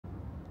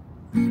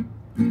Said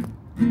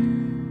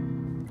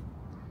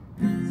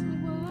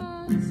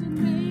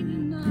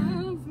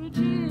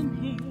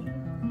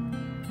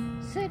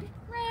it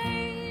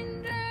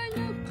rained and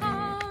you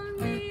called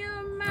me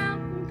a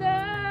mountain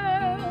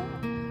girl,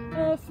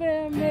 a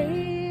fair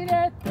maid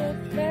at the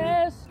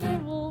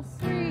festival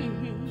free.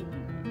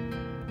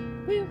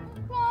 We were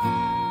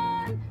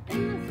born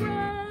in the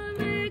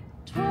frolic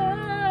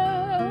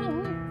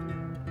twirl,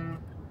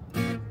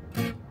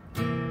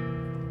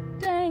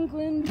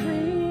 dangling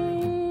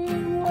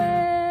dream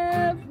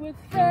web with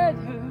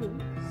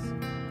feathers.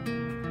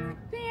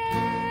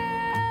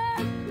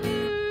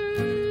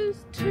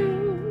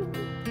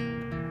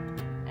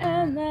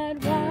 And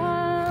that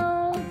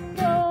wild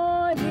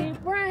thorny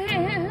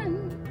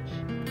branch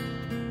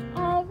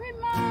all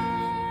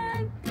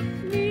remind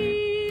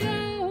me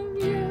of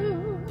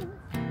you.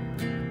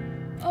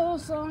 Oh,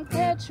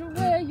 Songcatcher,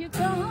 where you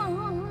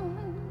gone?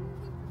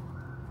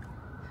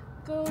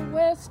 Go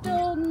west,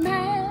 old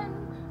man,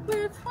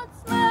 with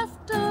what's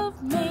left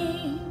of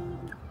me.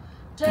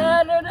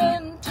 Tattered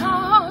and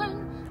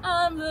torn,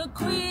 I'm the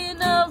queen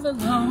of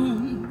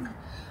alone.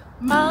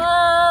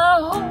 My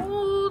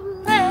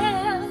old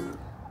man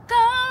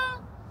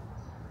gone,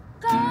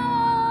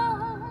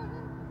 gone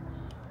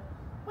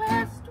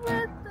west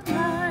with the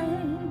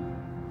night.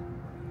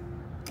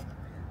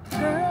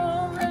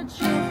 Girl, let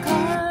your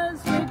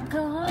cosmic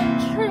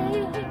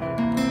country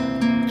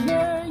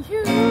carry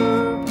you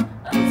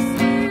a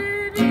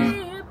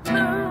city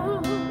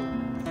blue.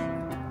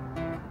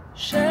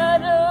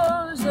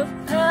 Shadows of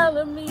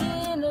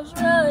Palominas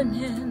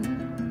running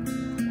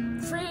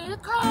free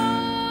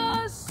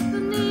across the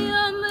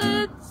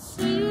neon-lit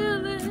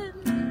ceiling.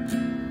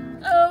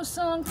 Oh,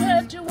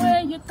 Songcatcher,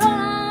 where you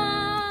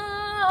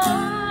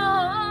gone?